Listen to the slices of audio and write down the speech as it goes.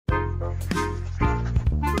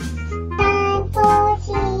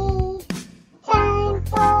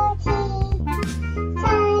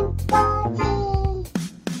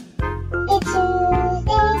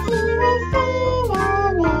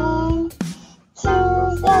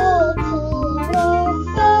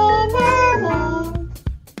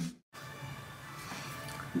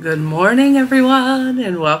Good morning, everyone,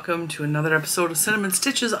 and welcome to another episode of Cinnamon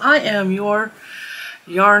Stitches. I am your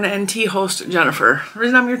yarn and tea host, Jennifer. The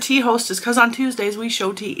reason I'm your tea host is because on Tuesdays we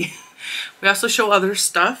show tea. We also show other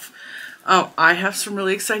stuff. I have some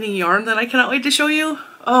really exciting yarn that I cannot wait to show you.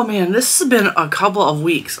 Oh man, this has been a couple of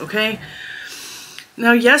weeks, okay?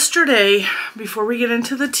 Now yesterday, before we get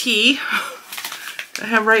into the tea, I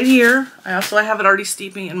have right here, I have it already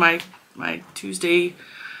steeping in my Tuesday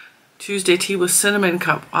tea with cinnamon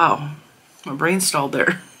cup. Wow, my brain stalled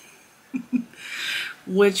there.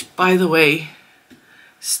 Which, by the way,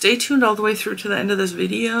 stay tuned all the way through to the end of this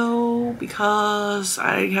video because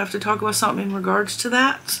I have to talk about something in regards to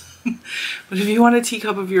that. But if you want a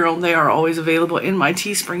teacup of your own, they are always available in my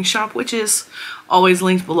TeeSpring shop, which is always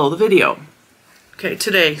linked below the video. Okay,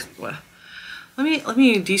 today, well, let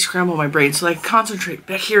me descramble my brain so I can concentrate.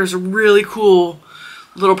 Back here is a really cool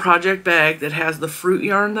little project bag that has the fruit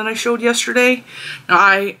yarn that I showed yesterday.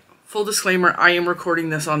 Now, full disclaimer, I am recording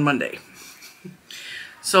this on Monday.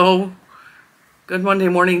 So, good Monday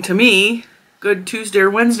morning to me, good Tuesday or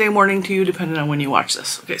Wednesday morning to you, depending on when you watch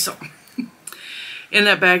this. Okay, so, in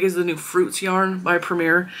that bag is the new Fruits yarn by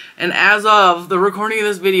Premier, and as of the recording of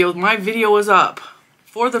this video, my video is up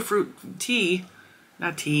for the fruit tea,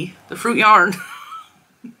 not tea, the fruit yarn.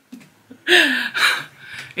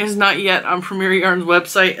 Is not yet on Premier Yarn's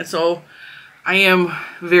website, and so I am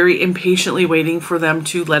very impatiently waiting for them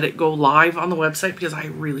to let it go live on the website because I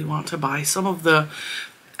really want to buy some of the...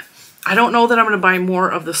 I don't know that I'm going to buy more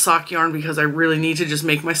of the sock yarn because I really need to just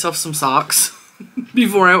make myself some socks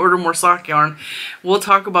before I order more sock yarn. We'll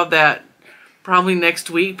talk about that probably next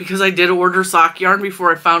week because I did order sock yarn before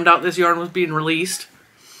I found out this yarn was being released.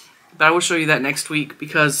 But I will show you that next week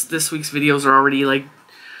because this week's videos are already like...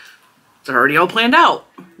 They're already all planned out.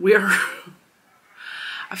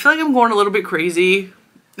 I feel like I'm going a little bit crazy.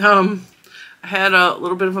 I had a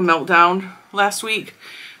little bit of a meltdown last week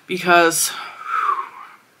because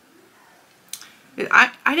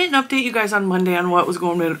I didn't update you guys on Monday on what was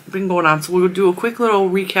been going on. So we'll do a quick little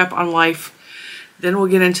recap on life. Then we'll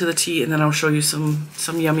get into the tea and then I'll show you some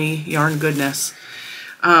yummy yarn goodness.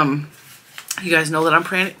 You guys know that I'm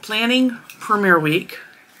planning Premier Week.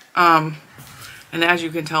 And as you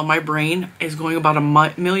can tell, my brain is going about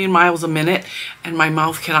a million miles a minute, and my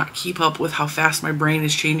mouth cannot keep up with how fast my brain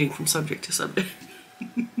is changing from subject to subject.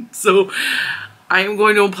 So I am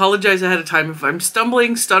going to apologize ahead of time if I'm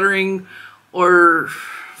stumbling, stuttering, or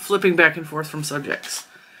flipping back and forth from subjects.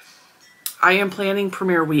 I am planning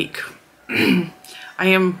Premier Week.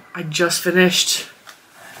 I just finished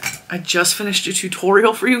a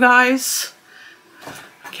tutorial for you guys.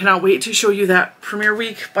 I cannot wait to show you that. Premier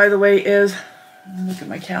Week, by the way, is... Look at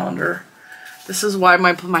my calendar. This is why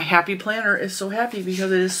my happy planner is so happy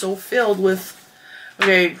because it is so filled with...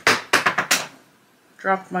 Okay,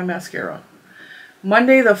 dropped my mascara.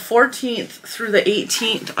 Monday the 14th through the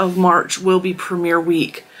 18th of March will be Premier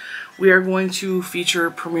Week. We are going to feature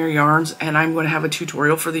Premier yarns and I'm going to have a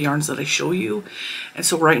tutorial for the yarns that I show you. And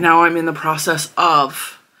so right now I'm in the process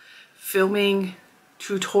of filming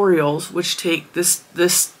tutorials, which take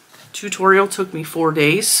this tutorial took me 4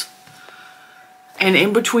 days. And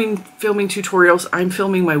in between filming tutorials, I'm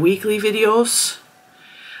filming my weekly videos.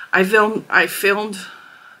 I filmed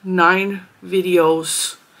 9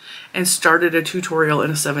 videos and started a tutorial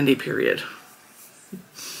in a 7-day period.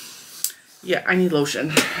 Yeah, I need lotion.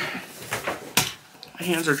 My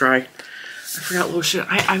hands are dry. I forgot lotion.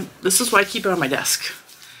 This is why I keep it on my desk.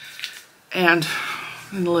 And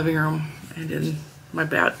in the living room and in my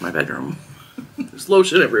bedroom. There's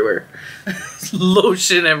lotion everywhere. There's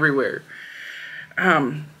lotion everywhere.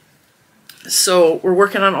 So we're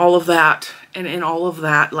working on all of that, and in all of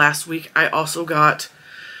that last week I also got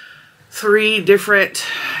 3 different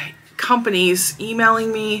companies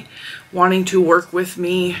emailing me wanting to work with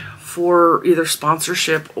me for either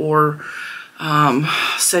sponsorship or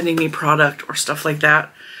sending me product or stuff like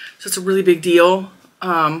that. So it's a really big deal.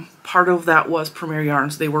 Part of that was Premier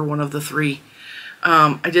Yarns. They were one of the 3.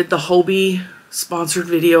 I did the Hobie sponsored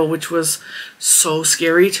video, which was so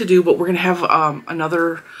scary to do, but we're gonna have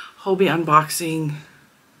another Hobie unboxing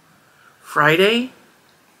Friday.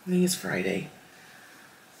 I think it's Friday.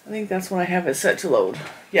 I think that's when I have it set to load.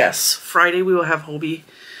 Yes, Friday we will have Hobie,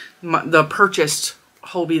 the purchased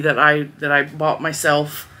Hobie that I bought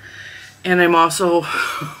myself, and I'm also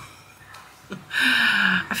I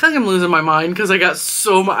feel like I'm losing my mind because I got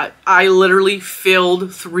so much. I literally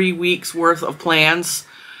filled 3 weeks worth of plans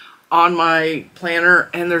on my planner,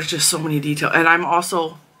 and there's just so many details. And I'm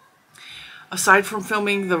also, aside from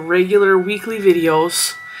filming the regular weekly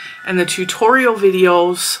videos and the tutorial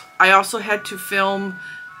videos, I also had to film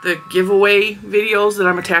the giveaway videos that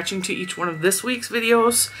I'm attaching to each one of this week's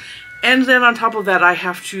videos. And then on top of that, I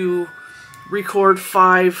have to record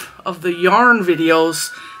 5 of the yarn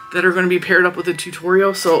videos that are going to be paired up with a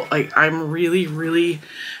tutorial. So like I'm really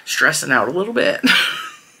stressing out a little bit.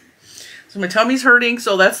 So my tummy's hurting.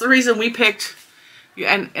 So that's the reason we picked,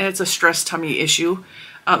 and it's a stress tummy issue.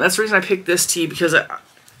 That's the reason I picked this tea, because a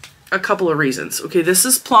couple of reasons. Okay, this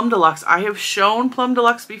is Plum Deluxe. I have shown Plum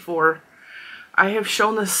Deluxe before. I have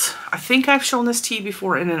shown this, I think I've shown this tea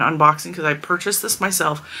before in an unboxing because I purchased this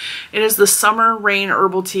myself. It is the Summer Rain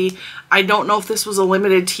Herbal Tea. I don't know if this was a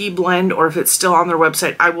limited tea blend or if it's still on their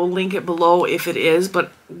website. I will link it below if it is,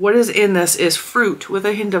 but what is in this is fruit with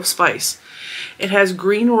a hint of spice. It has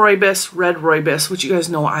green rooibos, red rooibos, which you guys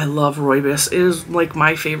know I love rooibos. It is like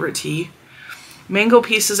my favorite tea. Mango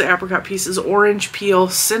pieces, apricot pieces, orange peel,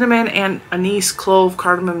 cinnamon and anise, clove,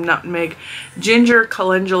 cardamom, nutmeg, ginger,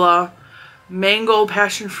 calendula, mango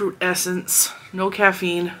passion fruit essence, no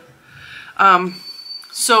caffeine.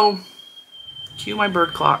 So cue my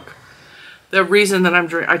bird clock. The reason that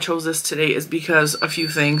I chose this today is because a few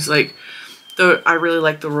things. Like I really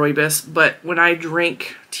like the rooibos, but when I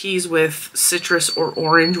drink teas with citrus or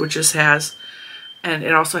orange, which this has, and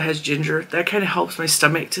it also has ginger, that kind of helps my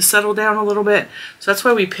stomach to settle down a little bit. So that's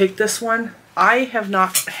why we picked this one. I have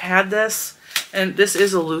not had this, and this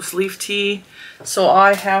is a loose leaf tea. So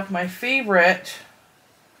I have my favorite.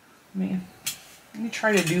 Let me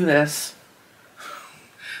try to do this.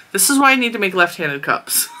 This is why I need to make left-handed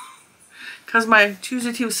cups. Because my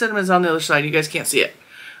Tuesday tea with cinnamon is on the other side. You guys can't see it.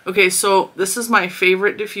 Okay, so this is my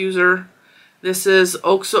favorite diffuser. This is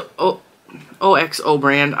OXO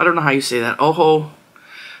brand. I don't know how you say that. Oho.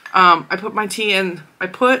 I put my tea in. I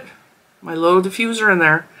put my little diffuser in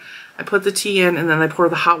there. I put the tea in, and then I pour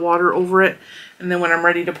the hot water over it. And then when I'm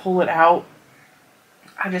ready to pull it out,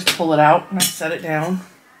 I just pull it out and I set it down.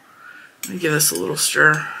 Let me give this a little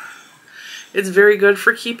stir. It's very good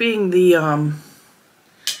for keeping the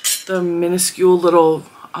minuscule little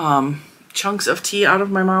chunks of tea out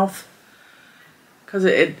of my mouth, because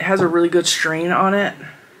it has a really good strain on it.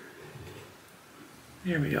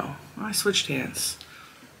 There we go. I switched hands.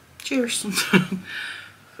 Cheers.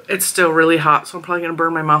 It's still really hot, so I'm probably going to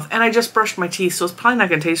burn my mouth. And I just brushed my teeth, so it's probably not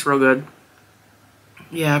going to taste real good.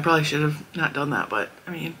 Yeah, I probably should have not done that, but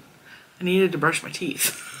I mean, I needed to brush my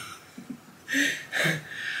teeth.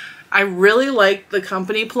 I really like the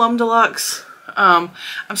company Plum Deluxe. I'm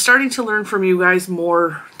starting to learn from you guys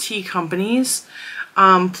more tea companies.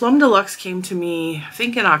 Plum Deluxe came to me, I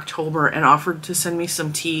think in October, and offered to send me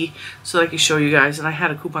some tea so that I could show you guys. And I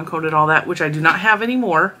had a coupon code and all that, which I do not have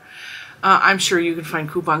anymore. I'm sure you can find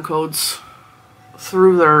coupon codes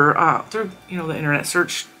through their, through the internet.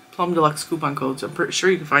 Search Plum Deluxe coupon codes. I'm pretty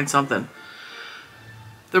sure you can find something.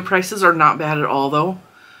 Their prices are not bad at all, though.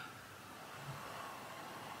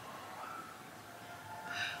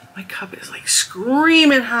 My cup is like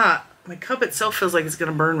screaming hot. My cup itself feels like it's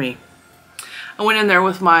gonna burn me. I went in there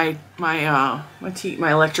with my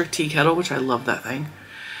electric tea kettle, which I love that thing.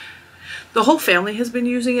 The whole family has been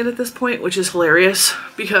using it at this point, which is hilarious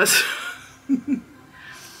because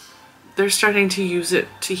they're starting to use it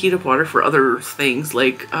to heat up water for other things,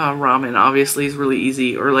 like ramen obviously is really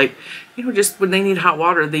easy, or like, just when they need hot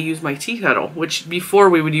water, they use my tea kettle, which before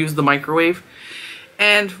we would use the microwave.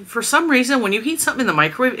 And for some reason, when you heat something in the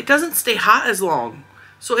microwave, it doesn't stay hot as long.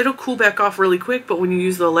 So it'll cool back off really quick, but when you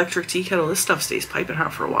use the electric tea kettle, this stuff stays piping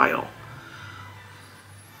hot for a while.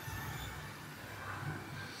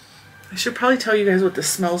 I should probably tell you guys what this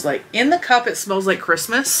smells like. In the cup, it smells like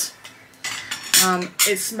Christmas.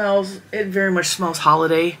 It very much smells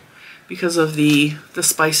holiday because of the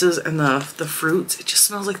spices and the fruits. It just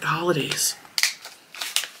smells like the holidays.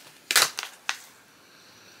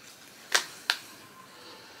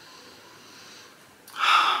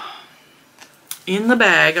 In the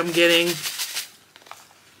bag, I'm getting,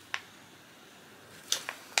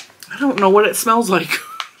 I don't know what it smells like.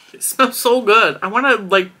 It smells so good. I want to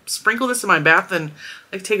like sprinkle this in my bath and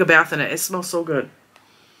like take a bath in it. It smells so good.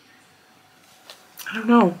 I don't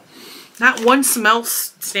know. Not one smell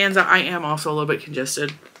stands out. I am also a little bit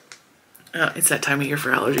congested. It's that time of year for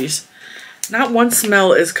allergies. Not one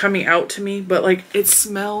smell is coming out to me, but like it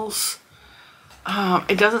smells.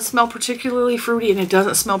 It doesn't smell particularly fruity and it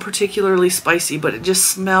doesn't smell particularly spicy, but it just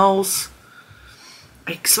smells,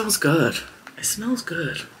 it smells good. It smells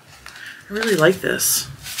good. I really like this.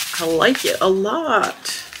 I like it a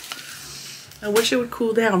lot. I wish it would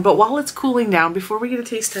cool down, but while it's cooling down, before we get a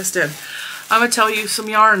taste test in, I'm going to tell you some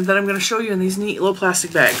yarn that I'm going to show you in these neat little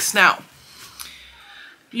plastic bags. Now,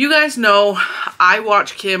 you guys know I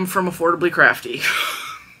watch Kim from Affordably Crafty.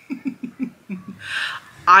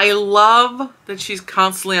 I love that she's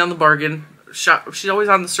constantly on the bargain shop. She's always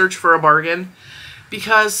on the search for a bargain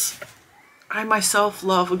because I myself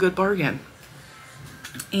love a good bargain.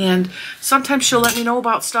 And sometimes she'll let me know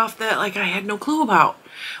about stuff that like I had no clue about.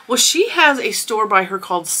 Well, she has a store by her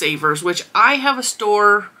called Savers, which I have a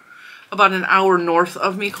store about an hour north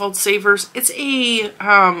of me called Savers. It's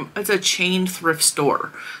a chain thrift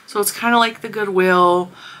store. So it's kind of like the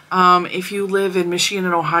Goodwill. If you live in Michigan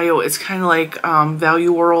and Ohio, it's kind of like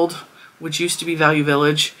Value World, which used to be Value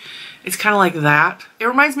Village. It's kind of like that. It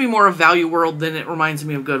reminds me more of Value World than it reminds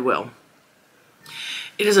me of Goodwill.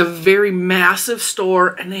 It is a very massive store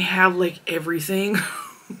and they have like everything.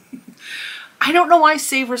 I don't know why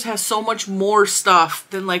Savers has so much more stuff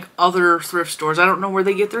than like other thrift stores. I don't know where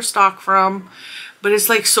they get their stock from, but it's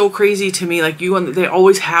like so crazy to me. Like they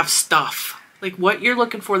always have stuff. Like what you're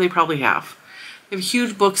looking for, they probably have. They have a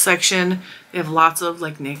huge book section. They have lots of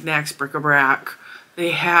like knickknacks, bric-a-brac.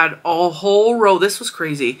 They had a whole row. This was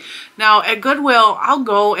crazy. Now at Goodwill, I'll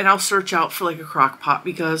go and I'll search out for like a crock pot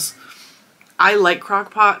because I like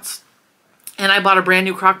crock pots. And I bought a brand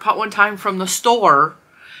new crock pot one time from the store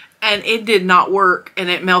and it did not work and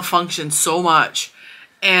it malfunctioned so much.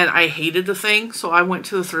 And I hated the thing. So I went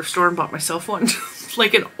to the thrift store and bought myself one.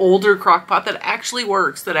 Like an older crock pot that actually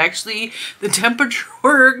works. That actually the temperature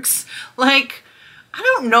works. Like, I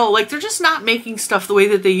don't know. Like they're just not making stuff the way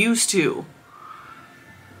that they used to.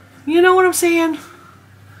 You know what I'm saying?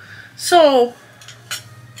 So,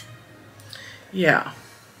 yeah.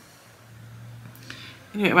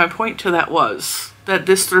 Anyway, my point to that was that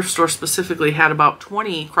this thrift store specifically had about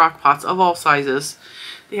 20 crock pots of all sizes.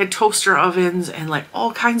 They had toaster ovens and like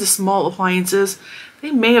all kinds of small appliances.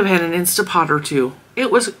 They may have had an Instapot or two.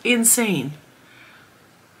 It was insane.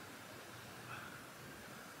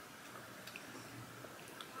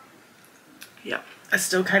 Yeah, it's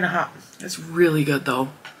still kind of hot. It's really good though.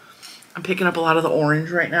 I'm picking up a lot of the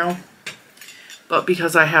orange right now. But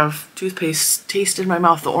because I have toothpaste taste in my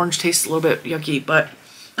mouth, the orange tastes a little bit yucky, but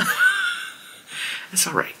it's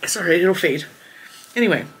alright. It's alright. It'll fade.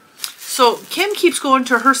 Anyway, so Kim keeps going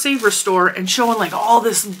to her Savers store and showing like all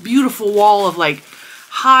this beautiful wall of like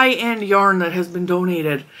high-end yarn that has been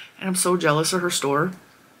donated. And I'm so jealous of her store.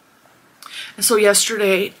 And so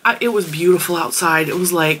yesterday, it was beautiful outside. It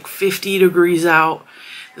was like 50 degrees out.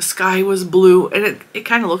 The sky was blue. And it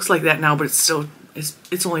kind of looks like that now, but it's still,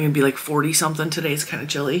 it's only going to be like 40 something today. It's kind of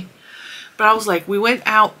chilly. But I was like, we went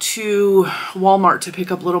out to Walmart to pick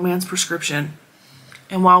up little man's prescription.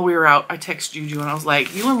 And while we were out, I texted Juju and I was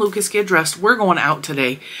like, you and Lucas get dressed. We're going out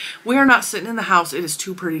today. We are not sitting in the house. It is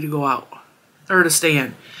too pretty to go out or to stay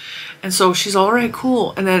in. And so she's all right,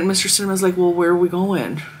 cool. And then Mr. Cinema's like, well, where are we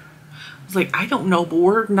going? I was like, I don't know, but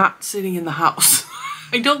we're not sitting in the house.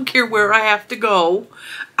 I don't care where I have to go.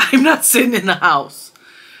 I'm not sitting in the house.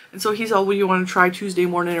 And so he's all, well, you want to try Tuesday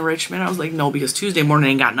morning in Richmond? I was like, no, because Tuesday morning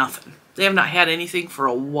ain't got nothing. They have not had anything for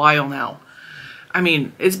a while now. I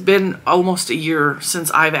mean, it's been almost a year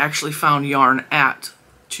since I've actually found yarn at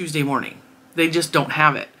Tuesday morning. They just don't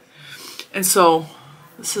have it. And so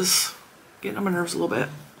this is getting on my nerves a little bit,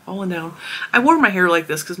 falling down. I wore my hair like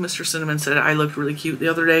this because Mr. Cinnamon said I looked really cute the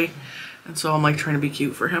other day. And so I'm like trying to be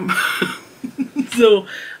cute for him. So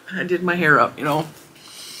I did my hair up, you know.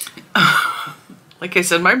 Like I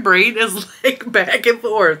said, my brain is like back and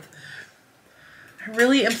forth. I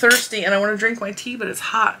really am thirsty and I want to drink my tea, but it's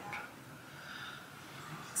hot.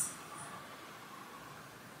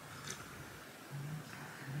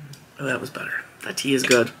 Oh, that was better. That tea is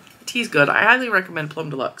good. The tea's good. I highly recommend Plum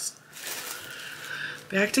Deluxe.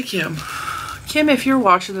 Back to Kim. Kim, if you're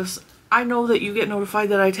watching this, I know that you get notified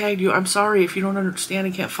that I tagged you. I'm sorry if you don't understand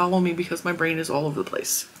and can't follow me because my brain is all over the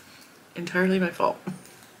place. Entirely my fault.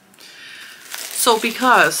 So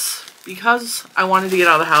because I wanted to get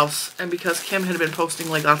out of the house and because Kim had been posting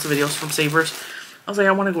like lots of videos from Savers, I was like,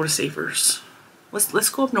 I want to go to Savers. Let's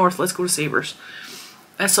go up north. Let's go to Savers.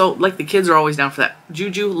 And so, like, the kids are always down for that.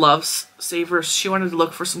 Juju loves Savers. She wanted to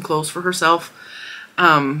look for some clothes for herself.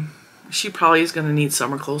 She probably is going to need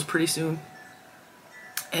summer clothes pretty soon.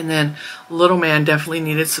 And then little man definitely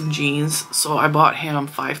needed some jeans. So I bought him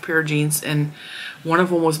 5 pair of jeans. And one of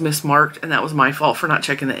them was mismarked. And that was my fault for not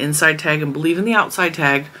checking the inside tag and believing the outside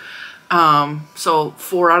tag. So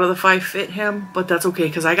 4 out of the 5 fit him. But that's okay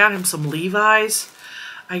because I got him some Levi's.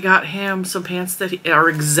 I got him some pants that are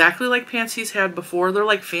exactly like pants he's had before. They're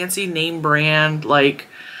like fancy name brand, like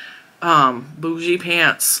bougie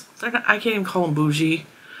pants. They're not, I can't even call them bougie.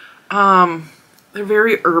 They're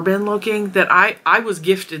very urban looking. That I was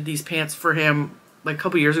gifted these pants for him like a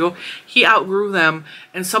couple years ago. He outgrew them,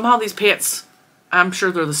 and somehow these pants, I'm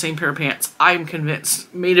sure they're the same pair of pants, I'm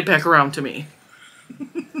convinced, made it back around to me.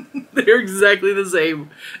 They're exactly the same.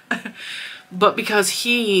 But because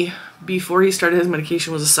he, before he started his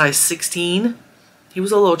medication, was a size 16, he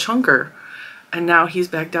was a little chunker. And now he's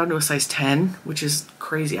back down to a size 10, which is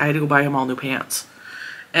crazy. I had to go buy him all new pants.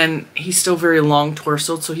 And he's still very long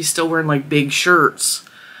torsoed, so he's still wearing like big shirts.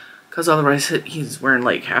 Because otherwise he's wearing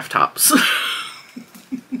like half tops.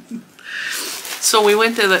 So we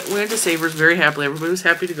went to Savers very happily. Everybody was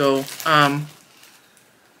happy to go.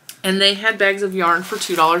 And they had bags of yarn for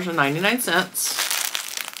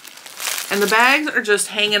 $2.99. And the bags are just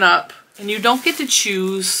hanging up. And you don't get to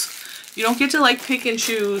choose. You don't get to like pick and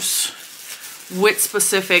choose which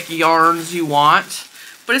specific yarns you want.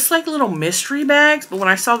 But it's like little mystery bags. But when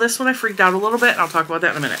I saw this one, I freaked out a little bit. And I'll talk about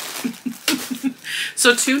that in a minute.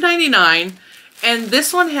 So $2.99. And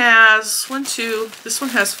this one has this one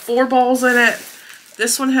has 4 balls in it.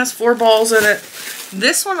 This one has 4 balls in it.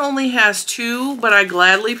 This one only has 2, but I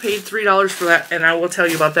gladly paid $3 for that, and I will tell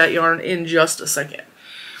you about that yarn in just a second.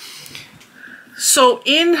 So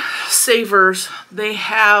in Savers, they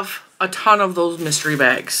have a ton of those mystery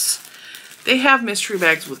bags. They have mystery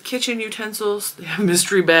bags with kitchen utensils. They have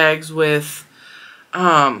mystery bags with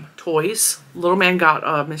toys. Little man got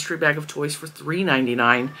a mystery bag of toys for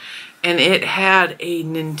 $3.99, and it had a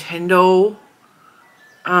Nintendo...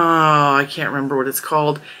 I can't remember what it's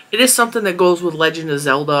called. It is something that goes with Legend of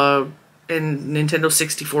Zelda and Nintendo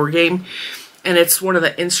 64 game. And it's one of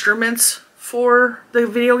the instruments for the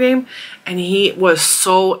video game. And he was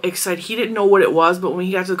so excited. He didn't know what it was, but when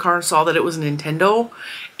he got to the car and saw that it was Nintendo,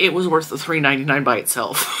 it was worth the $3.99 by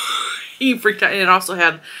itself. He freaked out. And it also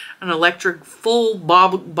had an electric full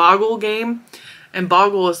boggle game. And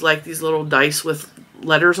boggle is like these little dice with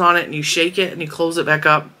letters on it. And you shake it and you close it back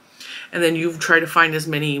up. And then you try to find as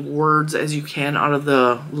many words as you can out of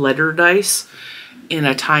the letter dice in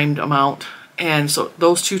a timed amount. And so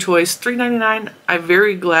those 2 toys, $3.99. I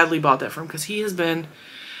very gladly bought that for him because he has been,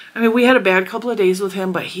 I mean, we had a bad couple of days with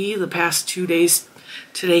him, but the past 2 days,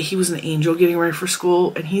 today he was an angel getting ready for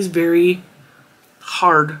school. And he's very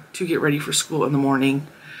hard to get ready for school in the morning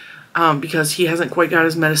because he hasn't quite got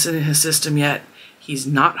his medicine in his system yet. He's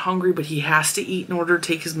not hungry, but he has to eat in order to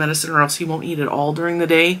take his medicine or else he won't eat at all during the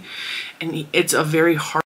day. And it's a very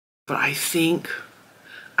hard, but I think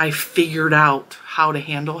I figured out how to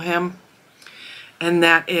handle him. And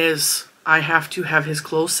that is, I have to have his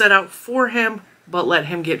clothes set out for him, but let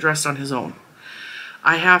him get dressed on his own.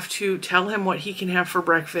 I have to tell him what he can have for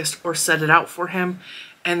breakfast or set it out for him.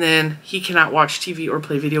 And then he cannot watch TV or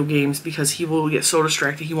play video games because he will get so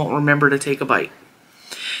distracted he won't remember to take a bite.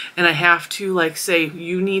 And I have to like say,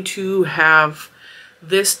 you need to have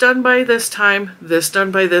this done by this time, this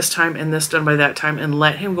done by this time, and this done by that time, and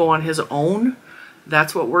let him go on his own.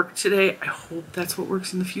 That's what worked today. I hope that's what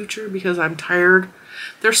works in the future because I'm tired.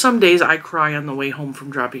 There's some days I cry on the way home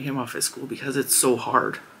from dropping him off at school because it's so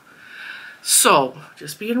hard. So,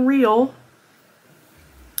 just being real.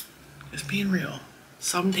 Just being real.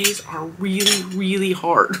 Some days are really, really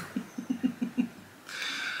hard.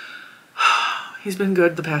 He's been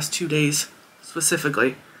good the past 2 days,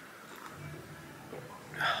 specifically.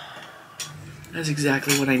 That's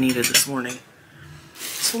exactly what I needed this morning.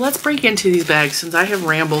 So let's break into these bags since I have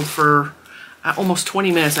rambled for almost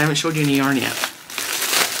 20 minutes. I haven't showed you any yarn yet.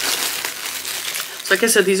 So like I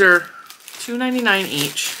said, these are $2.99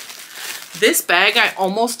 each. This bag I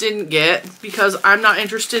almost didn't get because I'm not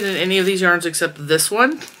interested in any of these yarns except this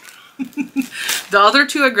one. The other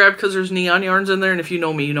 2 I grabbed because there's neon yarns in there, and if you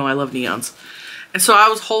know me, you know I love neons. And so I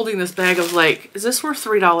was holding this bag of like, is this worth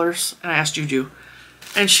 $3? And I asked Juju.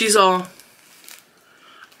 And she's all...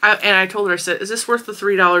 and I told her, I said, is this worth the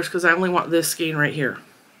 $3? Because I only want this skein right here.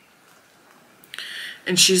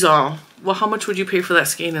 And she's all, well, how much would you pay for that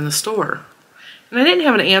skein in the store? And I didn't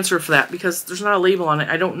have an answer for that because there's not a label on it.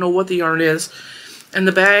 I don't know what the yarn is. And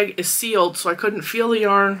the bag is sealed, so I couldn't feel the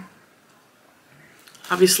yarn.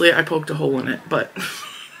 Obviously, I poked a hole in it, but...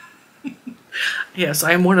 yes,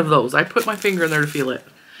 I am one of those. I put my finger in there to feel it.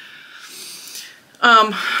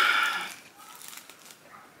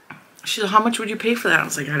 She's like, how much would you pay for that? I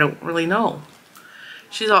was like, I don't really know.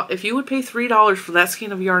 She's like, if you would pay $3 for that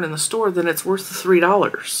skein of yarn in the store, then it's worth the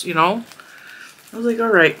 $3, you know? I was like, all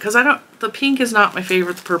right, because the pink is not my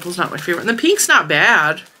favorite, the purple's not my favorite, and the pink's not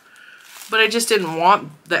bad, but I just didn't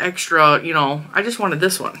want the extra, you know, I just wanted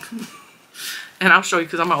this one. And I'll show you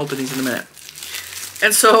because I'm going to open these in a minute.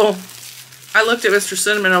 And so I looked at Mr.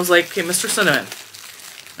 Cinnamon. I was like, okay, Mr. Cinnamon.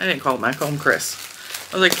 I didn't call him. I called him Chris.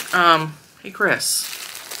 I was like, hey, Chris.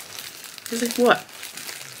 He's like, what?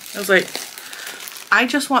 I was like, I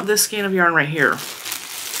just want this skein of yarn right here.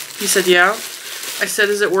 He said, yeah. I said,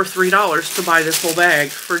 is it worth $3 to buy this whole bag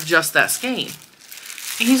for just that skein?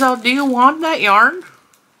 He's all, do you want that yarn?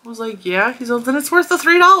 I was like, yeah. He's all, then it's worth the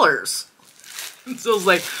 $3. And so I was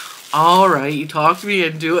like, all right, you talked me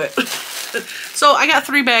into it. So I got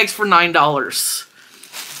 3 bags for $9.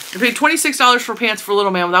 I paid $26 for pants for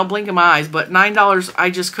little man without blinking my eyes, but $9 I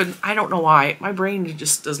just couldn't, I don't know why. My brain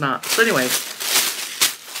just does not. So anyway.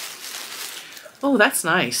 Oh, that's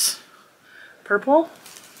nice. Purple.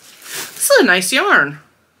 This is a nice yarn.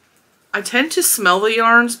 I tend to smell the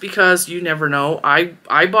yarns because you never know.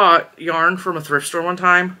 I bought yarn from a thrift store one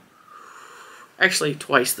time. Actually,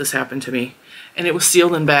 twice this happened to me. And it was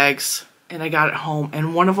sealed in bags. And I got it home.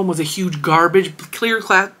 And one of them was a huge garbage, clear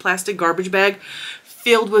plastic garbage bag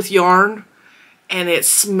filled with yarn. And it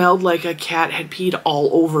smelled like a cat had peed all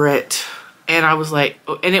over it. And I was like,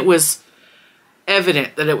 and it was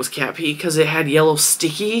evident that it was cat pee because it had yellow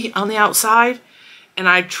sticky on the outside. And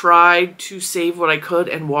I tried to save what I could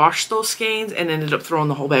and wash those skeins and ended up throwing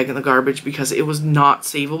the whole bag in the garbage because it was not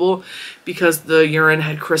savable because the urine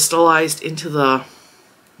had crystallized into the,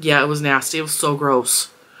 yeah, it was nasty. It was so gross.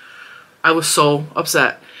 I was so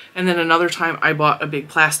upset. And then another time I bought a big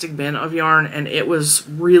plastic bin of yarn and it was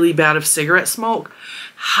really bad of cigarette smoke.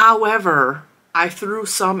 However, I threw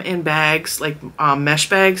some in bags, like mesh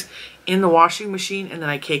bags, in the washing machine and then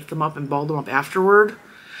I caked them up and balled them up afterward.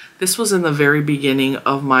 This was in the very beginning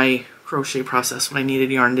of my crochet process when I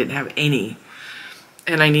needed yarn, didn't have any,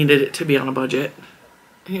 and I needed it to be on a budget.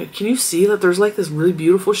 Can you see that there's like this really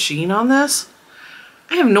beautiful sheen on this?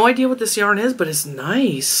 I have no idea what this yarn is, but it's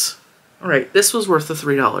nice. All right, this was worth the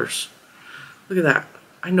 $3. Look at that.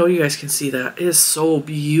 I know you guys can see that. It is so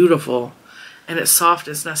beautiful, and it's soft.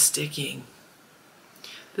 It's not sticking.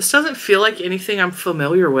 This doesn't feel like anything I'm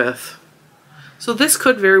familiar with. So this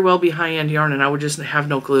could very well be high-end yarn and I would just have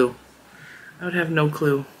no clue. I would have no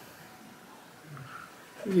clue.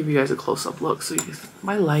 I'll give you guys a close-up look so you can see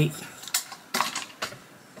my light.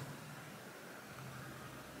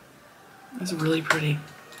 It's really pretty.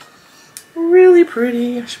 Really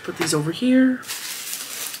pretty. I should put these over here.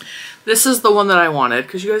 This is the one that I wanted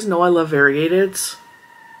because you guys know I love variegats.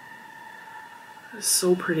 It's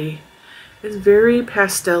so pretty. It's very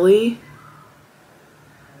pastel-y.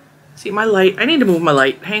 See my light. I need to move my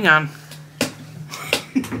light. Hang on.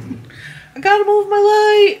 I gotta move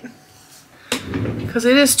my light. Because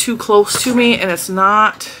it is too close to me and it's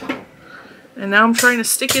not. And now I'm trying to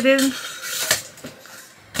stick it in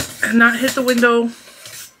and not hit the window.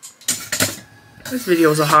 This video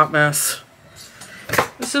is a hot mess.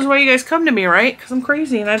 This is why you guys come to me, right? Because I'm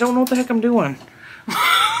crazy and I don't know what the heck I'm doing.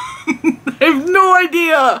 I have no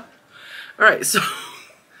idea. Alright, so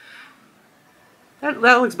that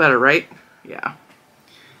looks better, right? Yeah.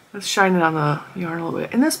 Let's shine it on the yarn a little bit.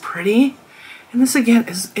 Isn't this pretty? And this again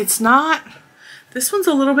is, it's not, this one's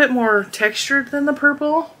a little bit more textured than the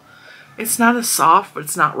purple. It's not as soft, but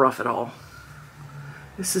it's not rough at all.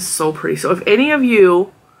 This is so pretty. So if any of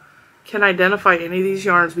you can identify any of these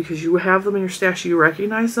yarns because you have them in your stash, you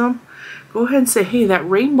recognize them, go ahead and say, hey, that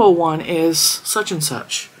rainbow one is such and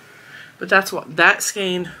such. But that's what, that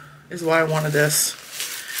skein is why I wanted this.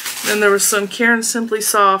 Then there was some Karen Simply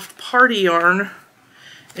Soft party yarn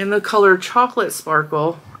in the color Chocolate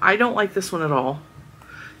Sparkle. I don't like this one at all.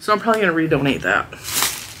 So I'm probably going to redonate that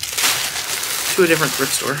to a different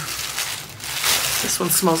thrift store. This one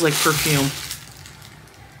smells like perfume.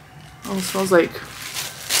 Oh, it smells like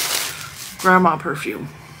grandma perfume.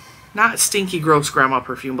 Not stinky, gross grandma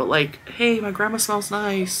perfume, but like, hey, my grandma smells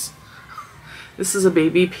nice. This is a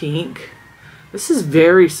baby pink. This is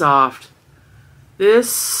very soft.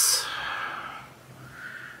 This,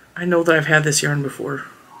 I know that I've had this yarn before.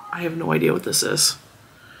 I have no idea what this is.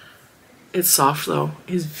 It's soft though.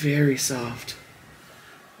 It's very soft.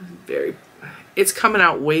 Very, it's coming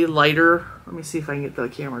out way lighter. Let me see if I can get the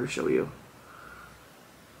camera to show you.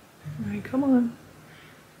 All right, come on.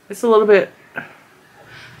 It's a little bit,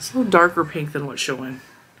 it's a little darker pink than what's showing.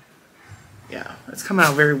 Yeah, it's coming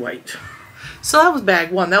out very white. So that was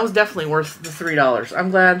bag one. That was definitely worth the $3.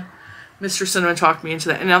 I'm glad Mr. Cinnamon talked me into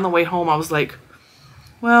that. And on the way home, I was like,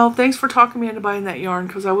 well, thanks for talking me into buying that yarn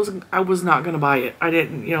because I was not going to buy it. I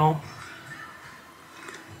didn't, you know.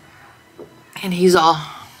 And he's all,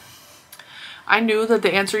 I knew that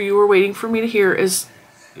the answer you were waiting for me to hear is,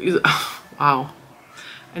 wow.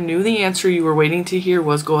 I knew the answer you were waiting to hear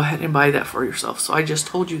was go ahead and buy that for yourself. So I just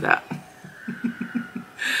told you that.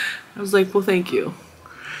 I was like, well, thank you.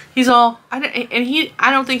 He's all, I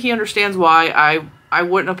don't think he understands why I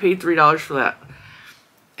wouldn't have paid $3 for that.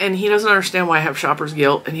 And he doesn't understand why I have shopper's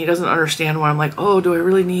guilt. And he doesn't understand why I'm like, oh, do I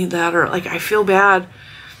really need that? Or like, I feel bad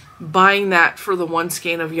buying that for the one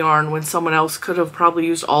skein of yarn when someone else could have probably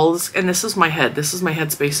used all this. And this is my head. This is my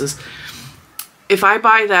head spaces. if I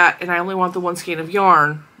buy that and I only want the one skein of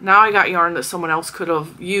yarn, now I got yarn that someone else could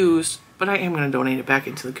have used, but I am going to donate it back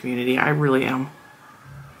into the community. I really am.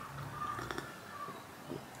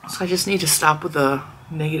 So I just need to stop with the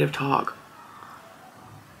negative talk.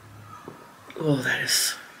 Oh, that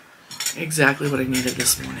is exactly what I needed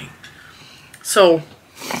this morning. So,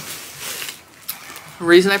 the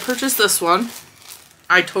reason I purchased this one,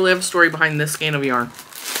 I totally have a story behind this skein of yarn.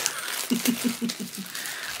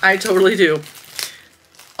 I totally do.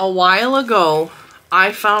 A while ago,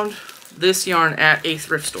 I found this yarn at a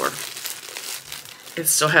thrift store. It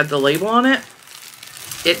still had the label on it.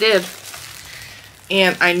 It did.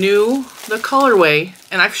 And I knew the colorway,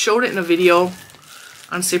 and I've showed it in a video,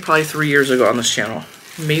 I'd say probably 3 years ago on this channel.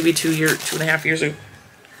 Maybe 2.5 years ago.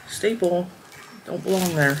 Staple. Don't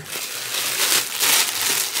belong there.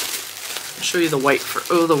 I'll show you the white.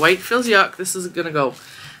 Oh, the white feels yuck. This is gonna go.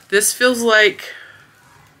 This feels like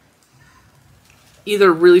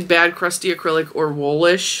either really bad crusty acrylic or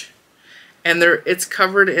woolish. And it's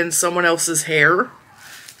covered in someone else's hair.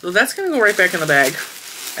 So that's gonna go right back in the bag.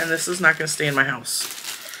 And this is not gonna stay in my house.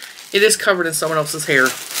 It is covered in someone else's hair.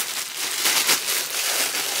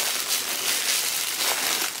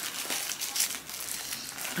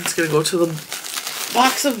 It's gonna go to the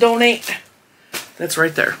box of donate. That's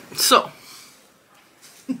right there. So,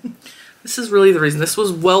 this is really the reason. This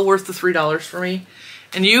was well worth the $3 for me.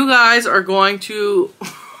 And you guys are going to,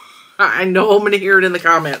 I know I'm going to hear it in the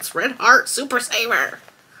comments. Red Heart Super Saver.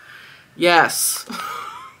 Yes.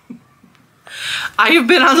 I have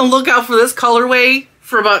been on the lookout for this colorway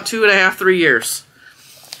for about 2.5, 3 years.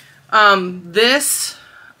 This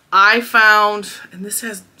I found, and this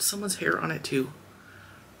has someone's hair on it too.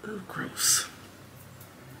 Oh, gross.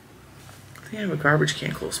 I think I have a garbage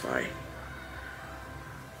can close by.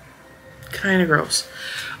 Kind of gross.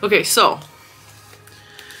 Okay, so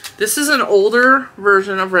this is an older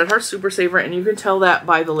version of Red Heart Super Saver, and you can tell that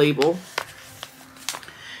by the label.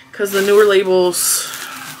 Because the newer labels,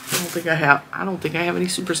 I don't think I have any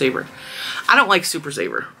Super Saver. I don't like Super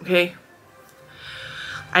Saver, okay?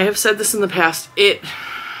 I have said this in the past. It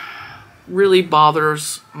really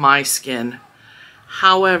bothers my skin.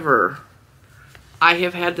 However, I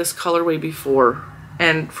have had this colorway before,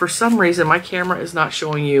 and for some reason my camera is not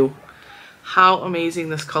showing you how amazing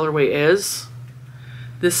this colorway is.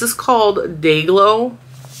 This is called Day Glow,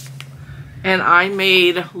 and I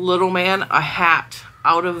made Little Man a hat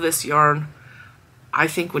out of this yarn, I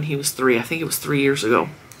think when he was 3. I think it was 3 years ago.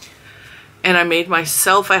 And I made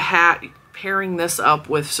myself a hat pairing this up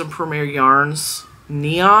with some Premier Yarns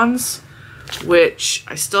neons, which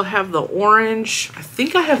I still have the orange. I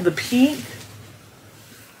think I have the pink,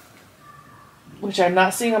 which I'm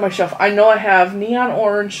not seeing on my shelf. I know I have neon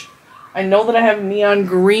orange. I know that I have neon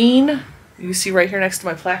green. You see right here next to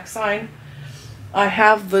my plaque sign. I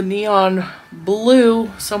have the neon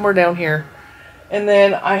blue somewhere down here. And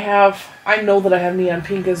then I know that I have neon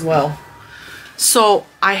pink as well. So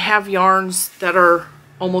I have yarns that are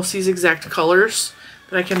almost these exact colors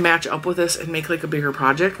that I can match up with this and make like a bigger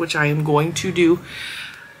project, which I am going to do.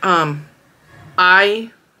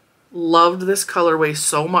 I loved this colorway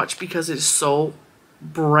so much because it's so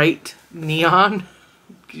bright neon.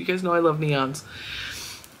 You guys know I love neons.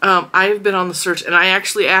 I've been on the search, and I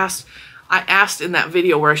actually asked in that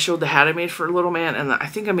video where I showed the hat I made for Little Man, and I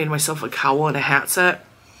think I made myself a cowl and a hat set.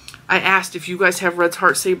 I asked if you guys have Red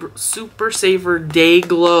Heart Super Saver Day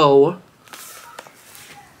Glow.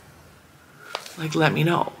 Like, let me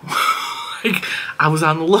know. Like, I was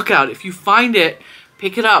on the lookout. If you find it,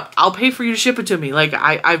 pick it up. I'll pay for you to ship it to me. Like,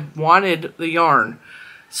 I wanted the yarn.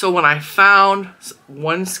 So when I found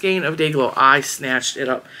one skein of Day Glow, I snatched it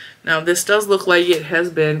up. Now, this does look like it has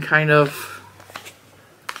been kind of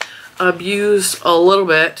abused a little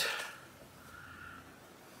bit.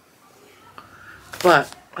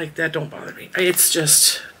 But, like, that don't bother me. It's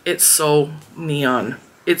just, it's so neon.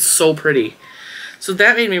 It's so pretty. So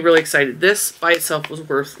that made me really excited. This by itself was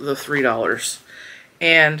worth the $3.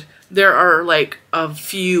 And there are like a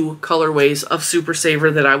few colorways of Super Saver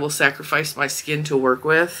that I will sacrifice my skin to work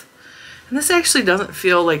with. And this actually doesn't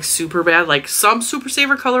feel like super bad. Like some Super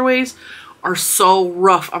Saver colorways are so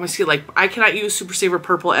rough on my skin. Like I cannot use Super Saver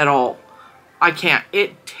purple at all. I can't.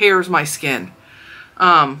 It tears my skin.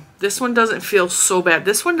 This one doesn't feel so bad.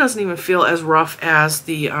 This one doesn't even feel as rough as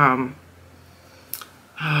the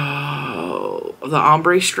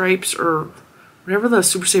ombre stripes or whatever the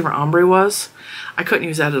Super Saver ombre was. I couldn't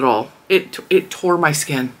use that at all. It tore my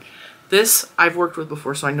skin. This I've worked with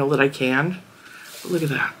before, so I know that I can. But look at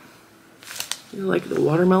that. Like the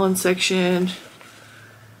watermelon section,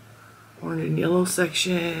 orange and yellow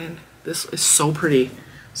section. This is so pretty.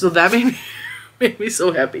 So that made me Made me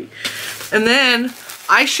so happy. And then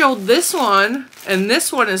I showed this one, and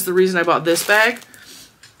this one is the reason I bought this bag.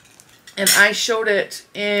 And I showed it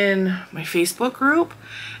in my Facebook group,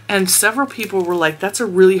 and several people were like, that's a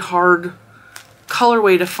really hard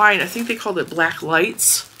colorway to find. I think they called it Black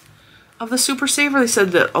Lights of the Super Saver. They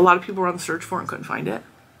said that a lot of people were on the search for it and couldn't find it.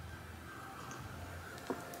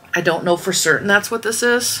 I don't know for certain that's what this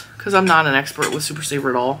is, because I'm not an expert with Super Saver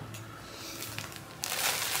at all.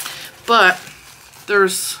 But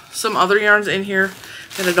there's some other yarns in here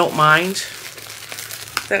that I don't mind,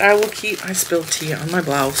 that I will keep. I spilled tea on my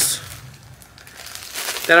blouse.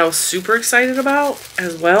 That I was super excited about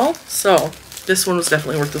as well. So this one was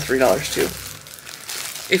definitely worth the $3 too.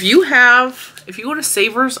 If you go to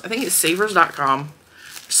Savers, I think it's savers.com.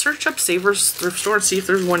 Search up Savers thrift store and see if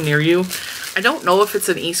there's one near you. I don't know if it's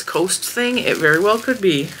an East Coast thing. It very well could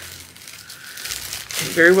be.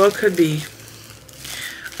 It very well could be.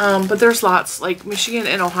 But there's lots. Like Michigan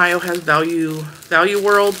and Ohio has Value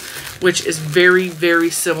World, which is very, very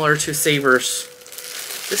similar to Savers.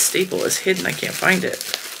 This staple is hidden. I can't find it.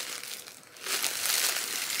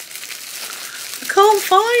 I can't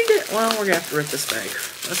find it. Well, we're going to have to rip this bag.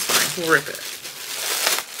 That's fine. We'll rip it.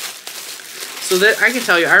 So that I can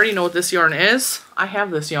tell you, I already know what this yarn is. I have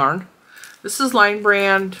this yarn. This is line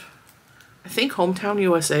brand, I think Hometown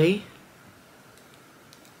USA.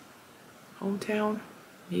 Hometown,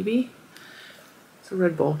 maybe? It's a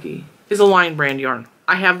red bulky. It's a line brand yarn.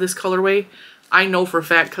 I have this colorway. I know for a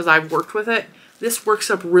fact because I've worked with it. This works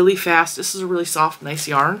up really fast. This is a really soft, nice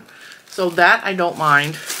yarn. So that I don't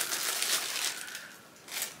mind.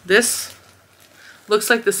 This looks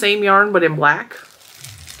like the same yarn but in black.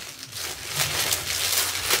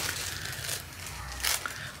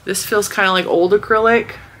 This feels kind of like old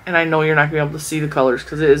acrylic, and I know you're not going to be able to see the colors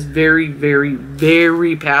because it is very, very,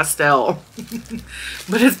 very pastel.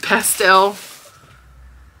 But it's pastel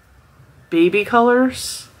baby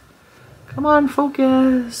colors. Come on,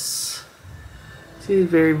 focus. See, it's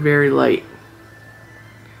very, very light.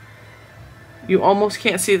 You almost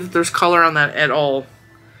can't see that there's color on that at all.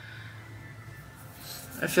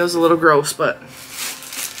 It feels a little gross, but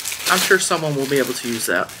I'm sure someone will be able to use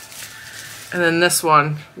that. And then this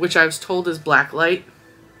one, which I was told is Black Light,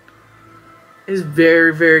 is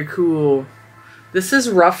very, very cool. This is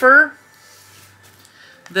rougher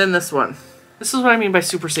than this one. This is what I mean by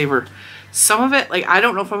Super Saver. Some of it, like, I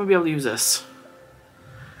don't know if I'm going to be able to use this.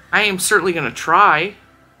 I am certainly going to try,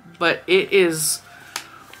 but it is,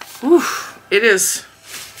 oof, it is,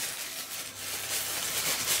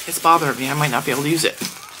 it's bothering me. I might not be able to use it.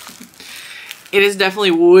 It is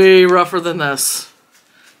definitely way rougher than this.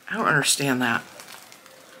 I don't understand that.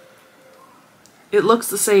 It looks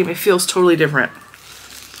the same. It feels totally different.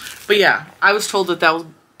 But yeah, I was told that that was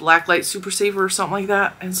Blacklight Super Saver or something like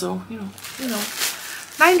that. And so, you know,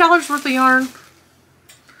 $9 worth of yarn.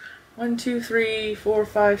 1, 2, 3, 4,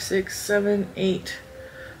 5, 6, 7, 8,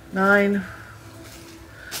 9.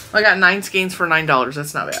 I got 9 skeins for $9.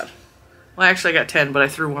 That's not bad. Well, actually I got 10, but I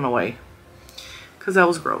threw one away. Because that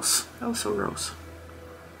was gross. That was so gross.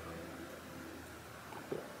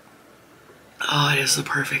 Oh, it is the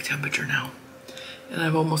perfect temperature now. And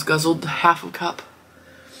I've almost guzzled half a cup.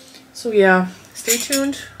 So yeah, stay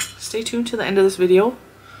tuned. Stay tuned to the end of this video.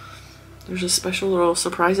 There's a special little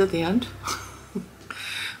surprise at the end.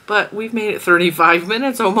 But we've made it 35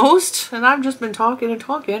 minutes almost. And I've just been talking and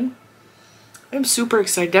talking. I'm super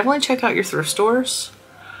excited. Definitely check out your thrift stores.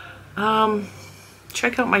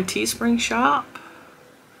 Check out my TeeSpring shop.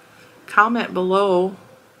 Comment below.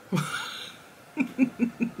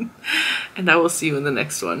 And I will see you in the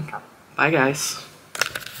next one. Bye, guys.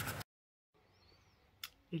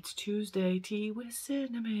 It's Tuesday tea with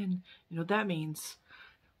cinnamon. You know what that means?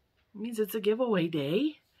 It means it's a giveaway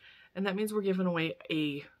day. And that means we're giving away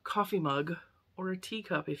a coffee mug, or a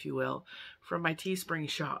teacup, if you will, from my TeeSpring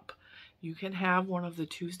shop. You can have one of the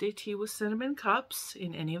Tuesday tea with cinnamon cups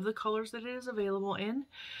in any of the colors that it is available in.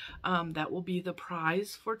 That will be the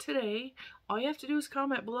prize for today. All you have to do is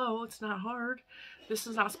comment below. It's not hard. This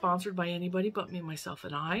is not sponsored by anybody but me, myself,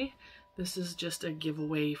 and I. This is just a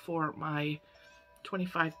giveaway for my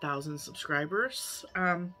 25,000 subscribers.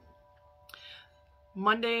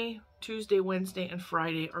 Monday, Tuesday, Wednesday, and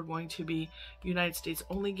Friday are going to be United States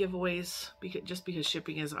only giveaways, just because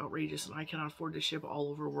shipping is outrageous and I cannot afford to ship all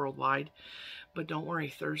over worldwide. But don't worry,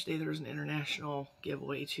 Thursday there's an international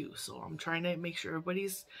giveaway too. So I'm trying to make sure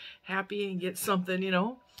everybody's happy and get something, you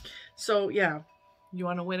know. So yeah, you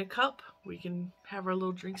want to win a cup? We can have our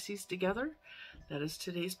little drinksies together. That is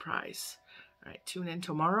today's prize. All right, tune in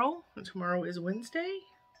tomorrow. Tomorrow is Wednesday.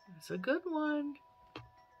 It's a good one.